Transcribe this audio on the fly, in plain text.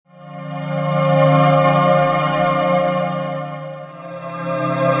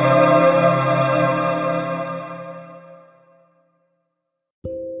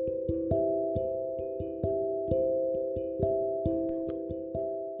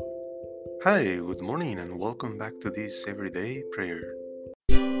Hi, good morning, and welcome back to this everyday prayer.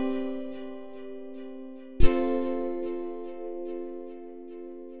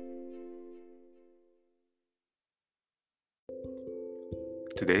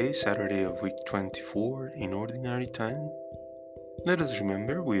 Today, Saturday of week 24 in Ordinary Time. Let us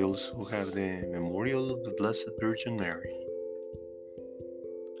remember we also have the memorial of the Blessed Virgin Mary.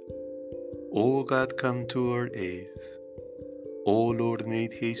 O God, come to our aid. O Lord,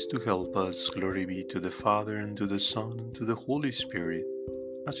 make haste to help us. Glory be to the Father, and to the Son, and to the Holy Spirit,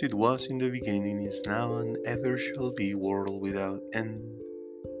 as it was in the beginning, is now, and ever shall be, world without end.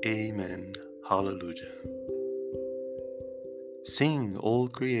 Amen. Hallelujah. Sing, all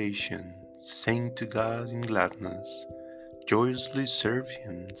creation, sing to God in gladness, joyously serve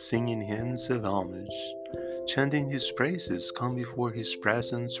Him, singing hymns of homage, chanting His praises, come before His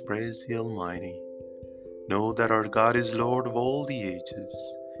presence, praise the Almighty. Know that our God is Lord of all the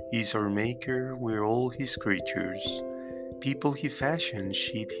ages. He is our Maker, we're all His creatures, people He fashioned,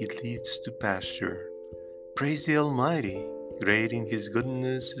 sheep He leads to pasture. Praise the Almighty! Great in His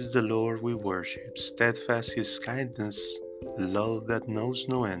goodness is the Lord we worship, steadfast His kindness, love that knows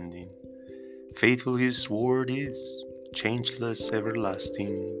no ending. Faithful His word is, changeless,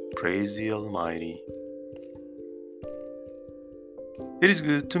 everlasting. Praise the Almighty. It is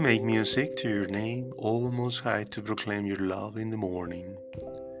good to make music to your name, O Most High, to proclaim your love in the morning.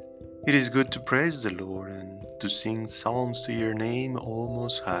 It is good to praise the Lord and to sing psalms to your name, O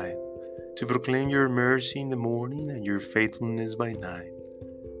Most High, to proclaim your mercy in the morning and your faithfulness by night.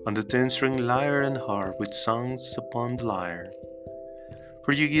 On the ten-string lyre and harp with songs upon the lyre.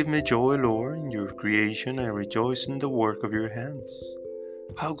 For you give me joy, Lord, in your creation. I rejoice in the work of your hands.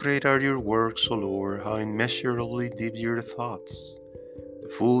 How great are your works, O Lord, how immeasurably deep your thoughts.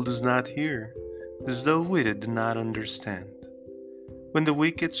 The fool does not hear, the slow-witted do not understand. When the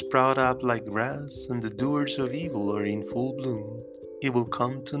wicked sprout up like grass, and the doers of evil are in full bloom, it will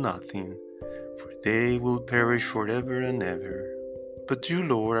come to nothing, for they will perish forever and ever. But you,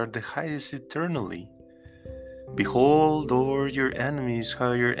 Lord, are the highest eternally. Behold, Lord, your enemies,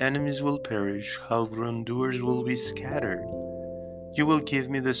 how your enemies will perish, how wrongdoers will be scattered. You will give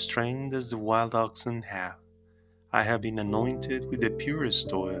me the strength as the wild oxen have. I have been anointed with the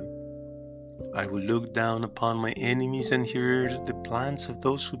purest oil. I will look down upon my enemies and hear the plans of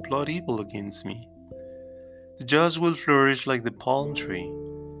those who plot evil against me. The just will flourish like the palm tree,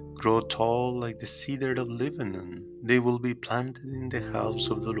 grow tall like the cedar of Lebanon. They will be planted in the house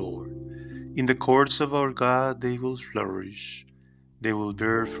of the Lord. In the courts of our God they will flourish. They will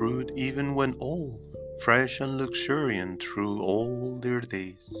bear fruit even when old, fresh and luxuriant through all their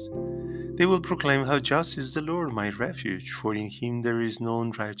days. They will proclaim how just is the Lord my refuge, for in him there is no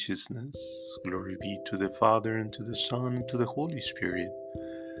unrighteousness. Glory be to the Father, and to the Son, and to the Holy Spirit,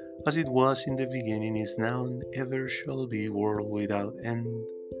 as it was in the beginning, is now, and ever shall be, world without end.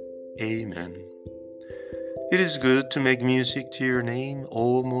 Amen. It is good to make music to your name,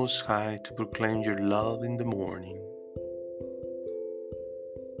 O Most High, to proclaim your love in the morning.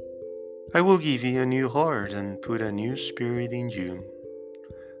 I will give you a new heart and put a new spirit in you.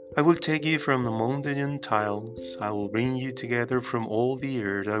 I will take you from among the Gentiles. I will bring you together from all the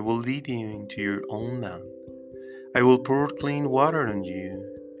earth. I will lead you into your own land. I will pour clean water on you,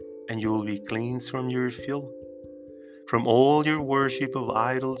 and you will be cleansed from your filth. From all your worship of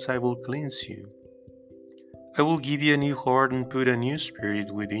idols I will cleanse you. I will give you a new heart and put a new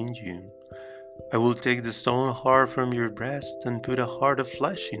spirit within you. I will take the stone heart from your breast and put a heart of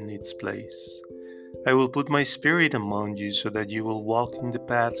flesh in its place. I will put my spirit among you so that you will walk in the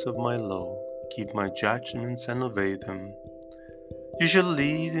paths of my law, keep my judgments and obey them. You shall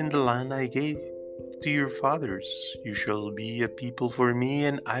live in the land I gave to your fathers. You shall be a people for me,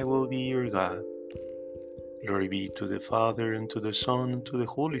 and I will be your God. Glory be to the Father, and to the Son, and to the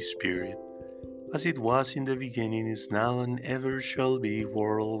Holy Spirit, as it was in the beginning, is now, and ever shall be,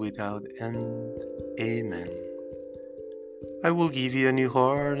 world without end. Amen. I will give you a new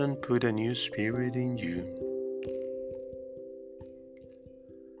heart and put a new spirit in you.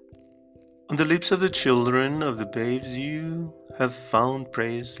 On the lips of the children of the babes you have found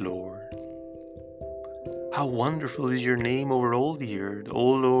praise, Lord. How wonderful is your name over all the earth,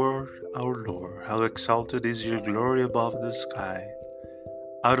 O Lord, our Lord. How exalted is your glory above the sky.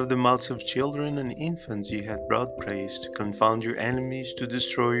 Out of the mouths of children and infants you have brought praise, to confound your enemies, to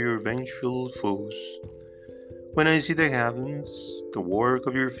destroy your vengeful foes. When I see the heavens, the work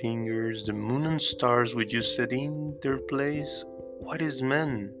of your fingers, the moon and stars which you set in their place, what is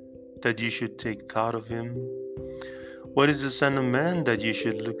man that you should take thought of him? What is the Son of Man that you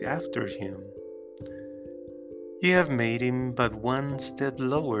should look after him? You have made him but one step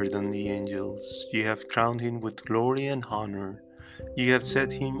lower than the angels. You have crowned him with glory and honor. You have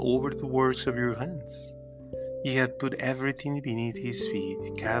set him over the works of your hands. You have put everything beneath his feet,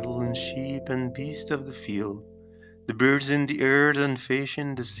 cattle and sheep and beasts of the field, the birds in the air and fish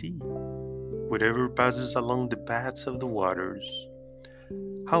in the sea, whatever passes along the paths of the waters.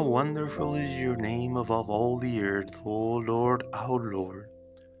 How wonderful is your name above all the earth, O Lord, our Lord.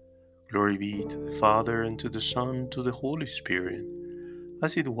 Glory be to the Father, and to the Son, and to the Holy Spirit,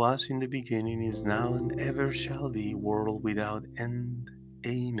 as it was in the beginning, is now, and ever shall be, world without end.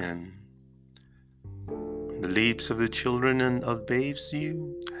 Amen. On the lips of the children and of babes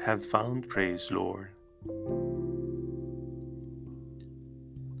you have found praise, Lord.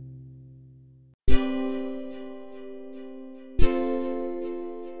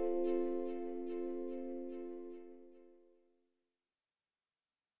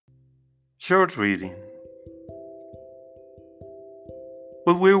 Short reading.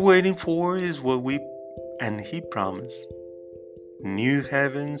 What we're waiting for is what He promised. New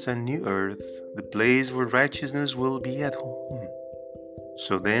heavens and new earth, the place where righteousness will be at home.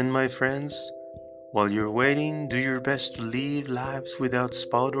 So then, my friends, while you're waiting, do your best to live lives without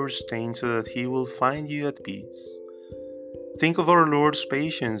spot or stain so that He will find you at peace. Think of our Lord's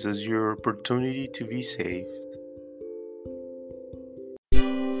patience as your opportunity to be saved.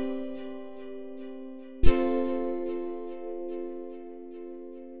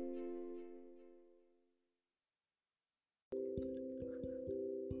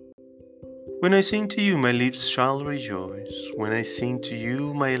 When I sing to you, my lips shall rejoice. When I sing to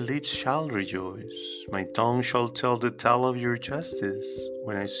you, my lips shall rejoice. My tongue shall tell the tale of your justice.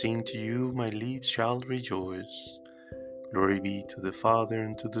 When I sing to you, my lips shall rejoice. Glory be to the Father,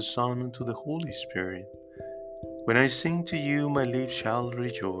 and to the Son, and to the Holy Spirit. When I sing to you, my lips shall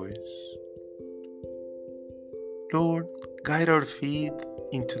rejoice. Lord, guide our feet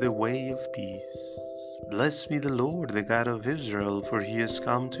into the way of peace. Blessed be the Lord, the God of Israel, for he has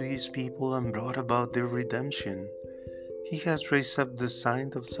come to his people and brought about their redemption. He has raised up the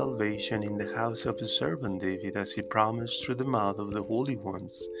sign of salvation in the house of his servant David, as he promised through the mouth of the holy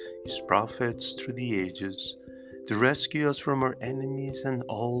ones, his prophets through the ages, to rescue us from our enemies and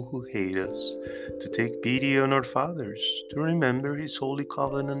all who hate us, to take pity on our fathers, to remember his holy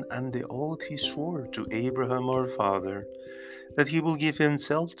covenant and the oath he swore to Abraham our father, that he will give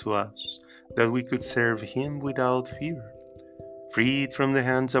himself to us, that we could serve him without fear, freed from the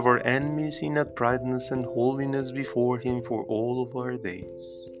hands of our enemies in uprightness and holiness before him for all of our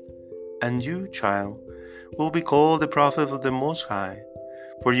days. And you, child, will be called the prophet of the Most High,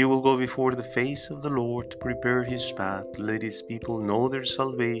 for you will go before the face of the Lord to prepare his path, to let his people know their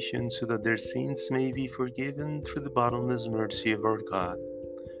salvation, so that their sins may be forgiven through the bottomless mercy of our God.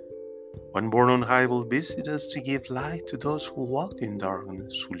 One born on high will visit us to give light to those who walked in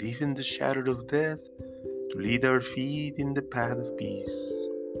darkness, who live in the shadow of death, to lead our feet in the path of peace.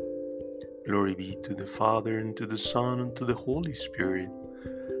 Glory be to the Father, and to the Son, and to the Holy Spirit,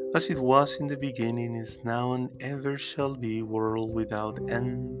 as it was in the beginning, is now, and ever shall be, world without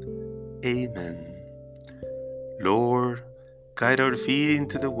end. Amen. Lord, guide our feet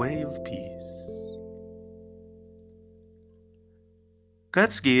into the way of peace.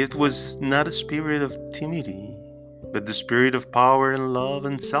 God's gift was not a spirit of timidity, but the spirit of power and love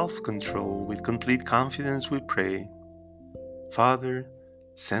and self-control. With complete confidence we pray, Father,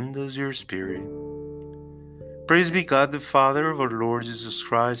 send us your Spirit. Praise be God the Father of our Lord Jesus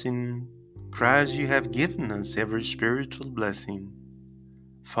Christ. In Christ you have given us every spiritual blessing.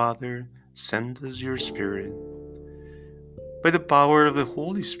 Father, send us your Spirit. By the power of the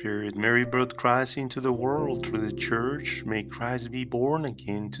Holy Spirit, Mary brought Christ into the world through the Church. May Christ be born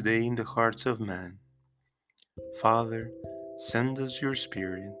again today in the hearts of men. Father, send us your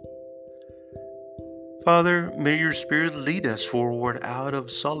Spirit. Father, may your Spirit lead us forward out of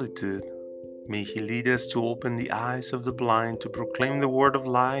solitude. May he lead us to open the eyes of the blind, to proclaim the word of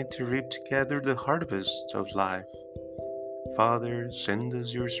light, to reap together the harvest of life. Father, send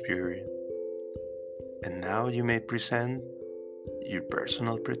us your Spirit. And now you may present your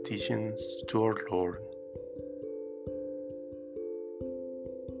personal petitions to our Lord.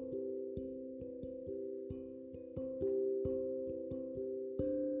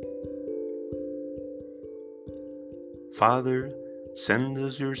 Father, send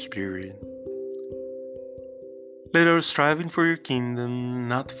us your Spirit. Let our striving for your kingdom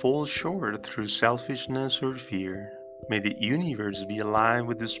not fall short through selfishness or fear. May the universe be alive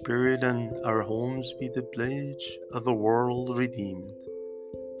with the Spirit, and our homes be the pledge of a world redeemed.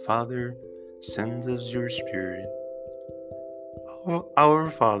 Father, send us your Spirit. Our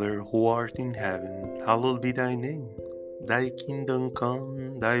Father, who art in heaven, hallowed be thy name. Thy kingdom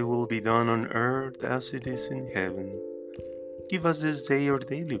come, thy will be done on earth as it is in heaven. Give us this day our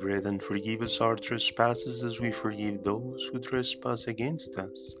daily bread, and forgive us our trespasses as we forgive those who trespass against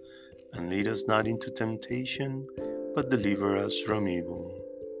us. And lead us not into temptation, but deliver us from evil.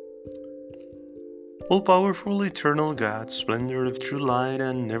 All powerful, eternal God, splendor of true light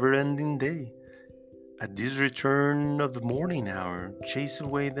and never ending day, at this return of the morning hour, chase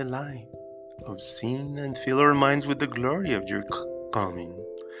away the light of sin and fill our minds with the glory of your coming.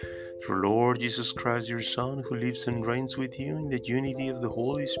 Through Lord Jesus Christ, your Son, who lives and reigns with you in the unity of the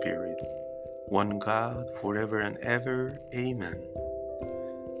Holy Spirit, one God, forever and ever. Amen.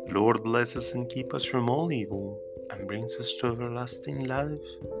 The Lord bless us and keep us from all evil, and brings us to everlasting life.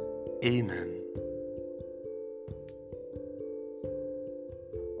 Amen.